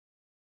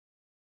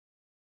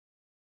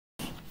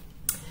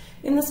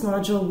In this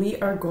module, we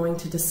are going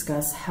to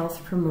discuss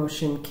health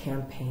promotion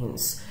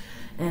campaigns.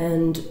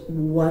 And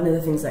one of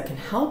the things that can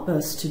help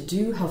us to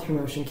do health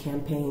promotion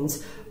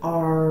campaigns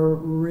are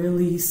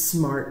really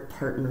smart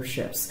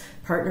partnerships.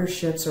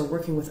 Partnerships are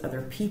working with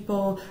other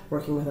people,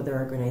 working with other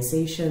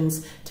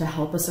organizations to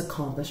help us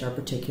accomplish our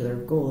particular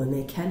goal. And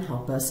they can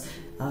help us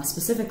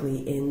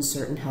specifically in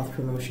certain health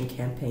promotion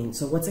campaigns.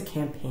 So what's a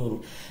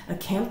campaign? A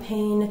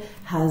campaign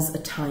has a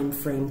time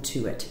frame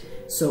to it.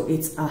 So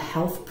it's a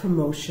health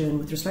promotion.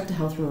 With respect to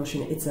health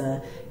promotion, it's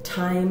a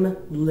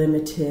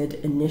time-limited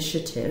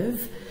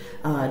initiative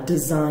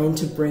designed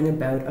to bring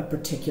about a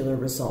particular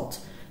result.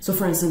 So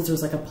for instance,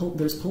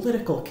 there's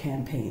political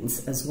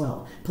campaigns as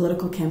well.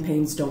 Political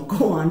campaigns don't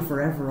go on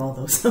forever,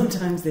 although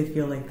sometimes they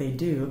feel like they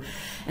do.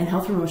 And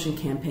health promotion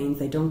campaigns,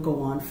 they don't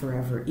go on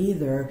forever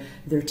either.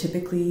 They're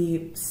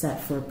typically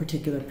set for a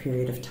particular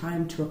period of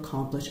time to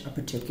accomplish a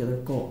particular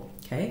goal.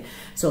 Okay,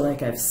 so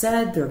like I've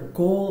said, they're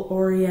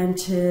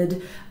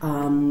goal-oriented.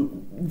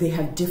 They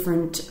have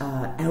different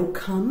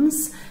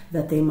outcomes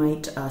that they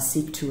might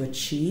seek to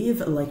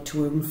achieve, like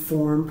to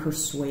inform,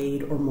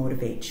 persuade, or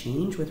motivate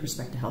change with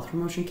respect to health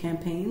promotion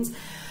campaigns.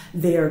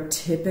 They are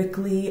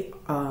typically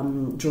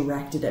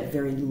directed at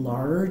very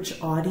large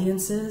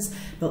audiences,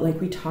 but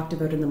like we talked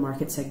about in the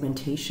market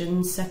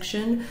segmentation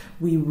section,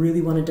 we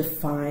really want to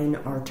define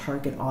our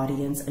target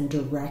audience and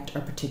direct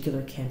our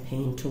particular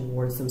campaign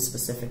towards them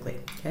specifically,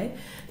 okay?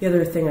 The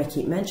other thing I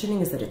keep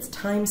mentioning is that it's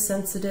time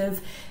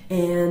sensitive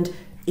and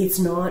it's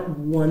not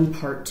one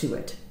part to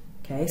it,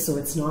 okay? So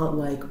it's not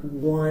like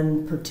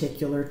one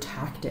particular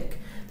tactic.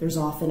 There's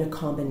often a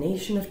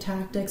combination of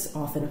tactics,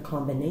 often a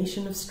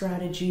combination of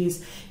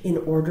strategies in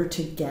order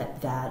to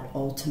get that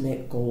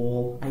ultimate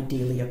goal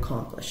ideally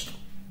accomplished.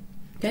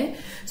 Okay,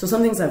 so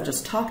some things I've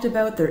just talked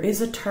about. There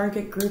is a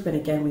target group, and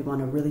again, we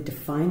want to really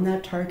define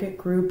that target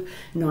group,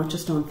 not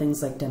just on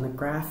things like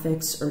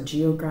demographics or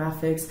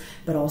geographics,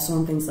 but also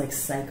on things like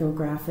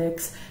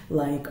psychographics,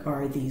 like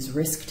are these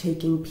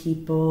risk-taking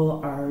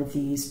people? Are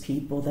these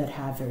people that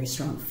have very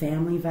strong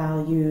family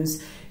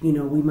values? You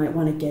know, we might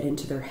want to get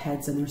into their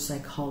heads and their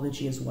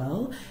psychology as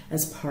well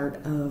as part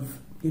of,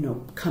 you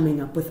know, coming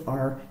up with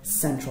our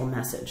central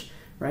message.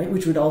 Right,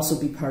 which would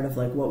also be part of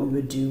like what we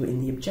would do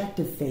in the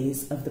objective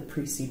phase of the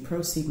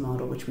pre-seed-proceed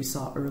model, which we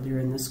saw earlier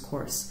in this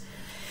course.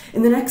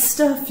 In the next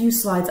few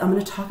slides, I'm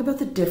going to talk about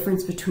the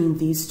difference between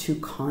these two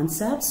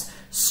concepts,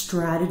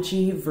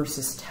 strategy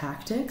versus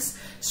tactics.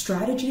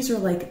 Strategies are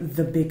like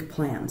the big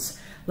plans.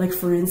 Like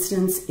for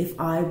instance, if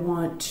I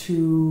want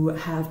to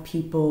have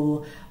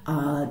people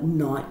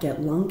not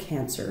get lung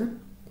cancer,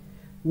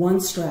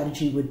 one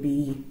strategy would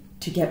be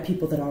to get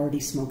people that already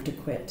smoke to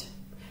quit.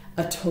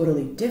 A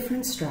totally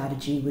different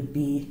strategy would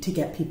be to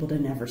get people to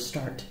never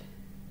start.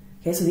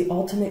 Okay, so the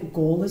ultimate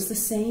goal is the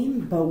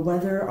same, but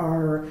whether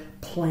our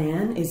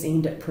plan is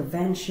aimed at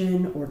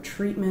prevention or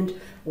treatment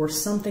or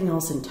something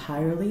else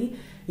entirely,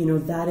 you know,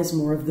 that is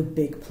more of the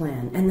big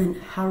plan. And then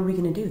how are we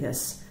going to do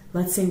this?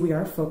 Let's say we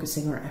are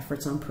focusing our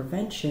efforts on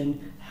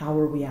prevention. How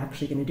are we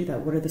actually going to do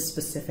that? What are the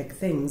specific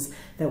things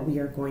that we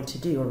are going to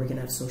do? Are we going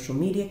to have social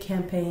media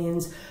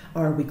campaigns?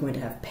 Are we going to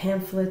have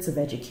pamphlets of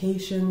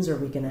educations? Are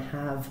we going to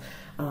have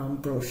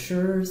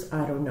brochures?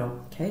 I don't know.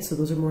 Okay, so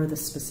those are more of the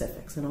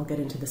specifics, and I'll get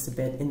into this a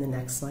bit in the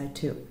next slide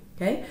too.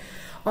 Okay,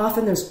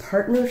 often there's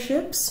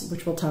partnerships,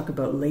 which we'll talk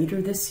about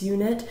later this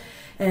unit.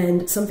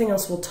 And something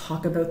else we'll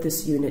talk about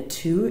this unit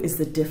too is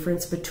the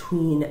difference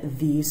between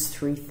these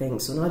three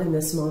things. So not in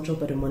this module,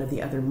 but in one of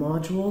the other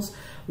modules,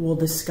 we'll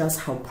discuss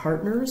how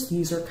partners,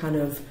 these are kind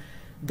of,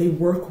 they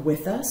work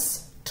with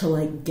us to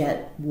like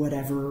get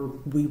whatever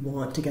we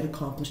want to get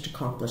accomplished,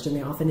 and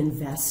they often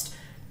invest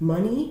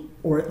money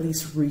or at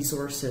least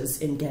resources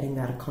in getting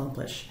that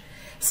accomplished.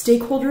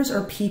 Stakeholders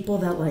are people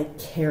that like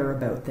care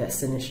about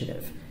this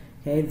initiative.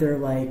 Okay, they're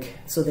like,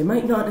 so they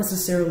might not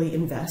necessarily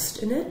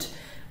invest in it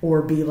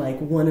or be like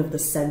one of the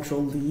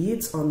central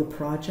leads on the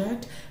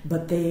project,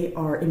 but they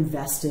are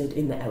invested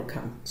in the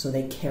outcome. So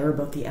they care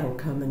about the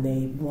outcome and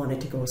they want it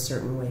to go a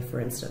certain way,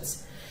 for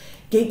instance.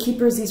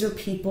 Gatekeepers, these are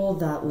people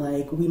that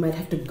like we might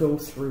have to go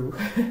through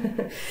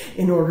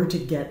in order to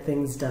get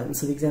things done.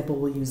 So the example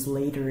we'll use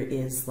later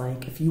is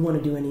like if you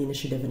want to do any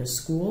initiative in a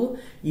school,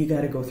 you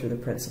got to go through the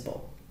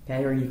principal,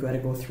 okay? Or you got to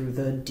go through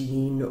the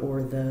dean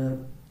or the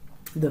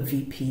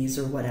VPs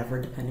or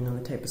whatever, depending on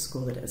the type of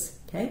school it is,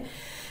 okay?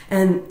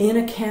 And in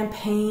a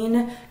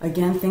campaign,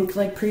 again, think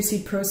like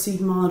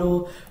pre-seed-proceed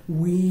model,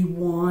 we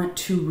want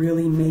to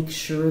really make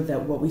sure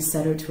that what we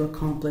set out to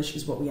accomplish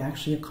is what we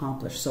actually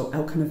accomplish. So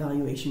outcome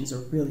evaluation is a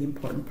really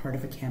important part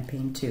of a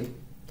campaign too,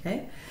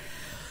 okay?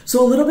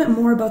 So a little bit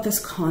more about this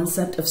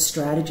concept of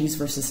strategies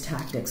versus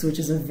tactics, which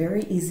is a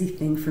very easy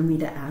thing for me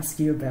to ask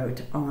you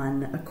about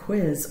on a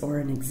quiz or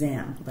an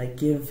exam. Like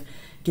give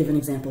an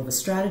example of a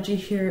strategy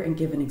here and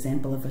give an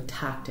example of a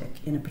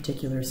tactic in a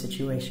particular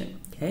situation,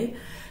 okay?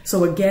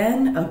 So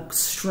again, a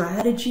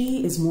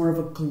strategy is more of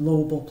a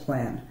global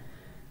plan,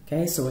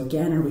 okay? So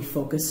again, are we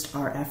focused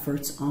our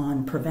efforts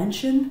on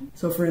prevention?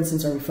 So for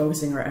instance, are we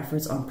focusing our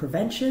efforts on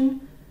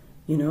prevention?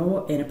 You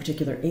know, in a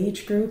particular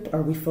age group?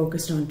 Are we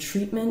focused on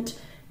treatment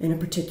in a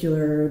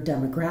particular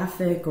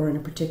demographic or in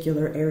a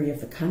particular area of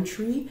the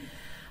country?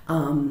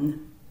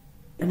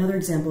 Another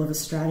example of a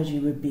strategy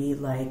would be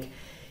like,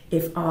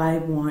 if I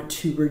want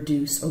to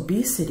reduce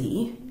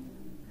obesity,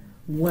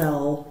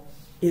 well,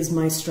 is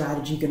my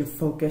strategy going to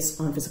focus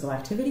on physical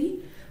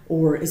activity,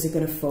 or is it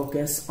going to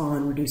focus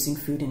on reducing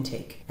food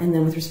intake? And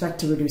then with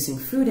respect to reducing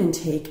food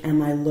intake,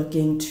 am I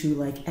looking to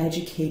like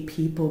educate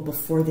people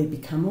before they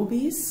become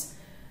obese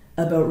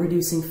about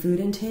reducing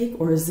food intake,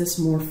 or is this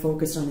more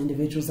focused on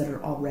individuals that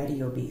are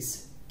already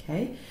obese?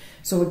 Okay,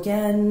 so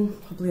again,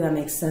 hopefully that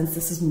makes sense.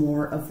 This is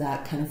more of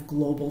that kind of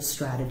global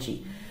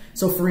strategy.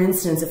 So for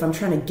instance, if I'm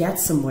trying to get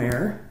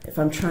somewhere, if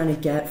I'm trying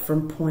to get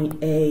from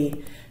point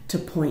A to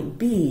point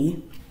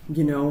B,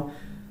 you know,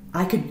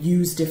 I could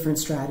use different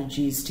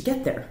strategies to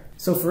get there.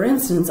 So for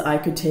instance, I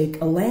could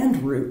take a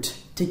land route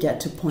to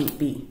get to point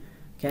B.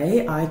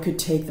 Okay, I could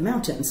take the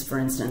mountains, for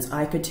instance.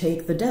 I could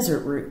take the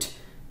desert route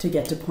to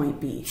get to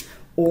point B,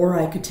 or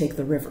I could take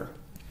the river.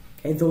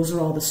 Okay, those are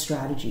all the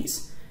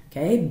strategies.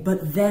 Okay,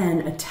 but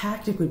then a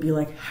tactic would be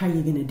like, how are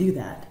you going to do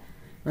that?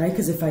 Right?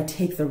 Because if I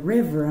take the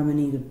river, I'm going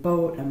to need a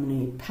boat, I'm going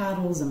to need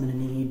paddles, I'm going to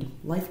need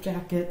life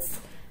jackets,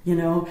 you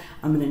know,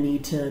 I'm going to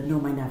need to know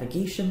my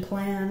navigation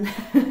plan.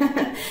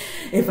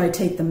 If I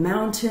take the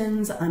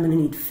mountains, I'm going to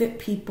need fit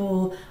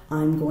people,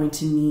 I'm going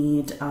to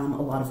need a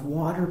lot of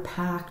water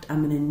packed,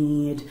 I'm going to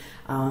need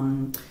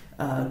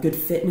good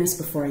fitness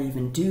before I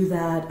even do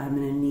that, I'm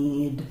going to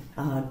need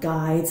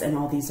guides and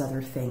all these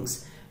other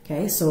things.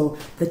 Okay, so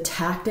the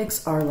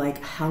tactics are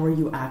like, how are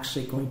you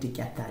actually going to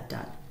get that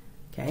done?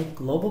 Okay,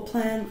 global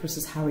plan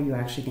versus how are you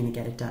actually going to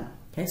get it done?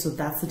 Okay, so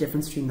that's the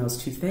difference between those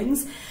two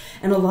things.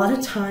 And a lot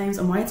of times,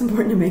 and why it's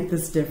important to make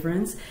this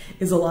difference,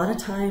 is a lot of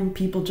time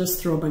people just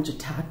throw a bunch of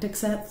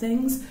tactics at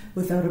things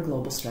without a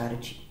global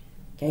strategy.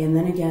 Okay, and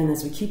then again,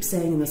 as we keep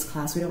saying in this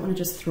class, we don't want to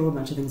just throw a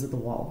bunch of things at the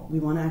wall. We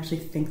want to actually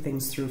think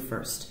things through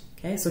first.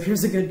 Okay, so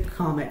here's a good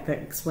comic that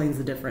explains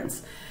the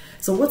difference.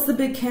 So what's the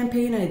big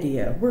campaign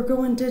idea? We're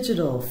going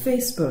digital,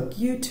 Facebook,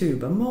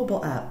 YouTube, a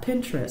mobile app,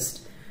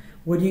 Pinterest.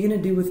 What are you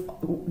going to do with,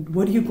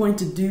 what are you going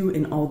to do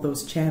in all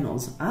those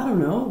channels? I don't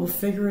know, we'll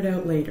figure it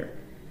out later.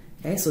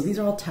 Okay, so these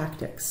are all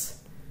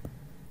tactics.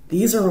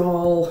 These are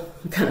all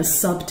kind of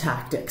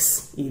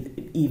sub-tactics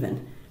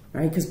even,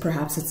 right? Because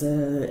perhaps it's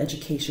an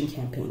education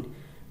campaign,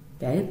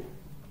 okay?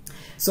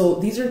 So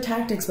these are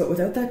tactics, but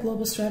without that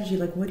global strategy,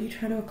 like what are you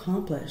trying to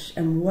accomplish?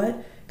 And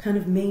what kind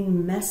of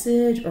main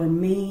message or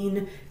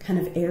main kind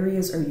of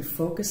areas are you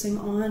focusing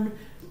on?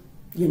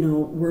 You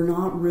know,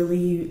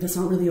 that's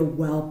not really a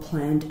well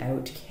planned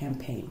out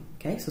campaign.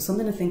 Okay, so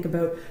something to think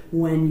about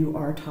when you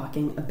are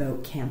talking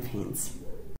about campaigns.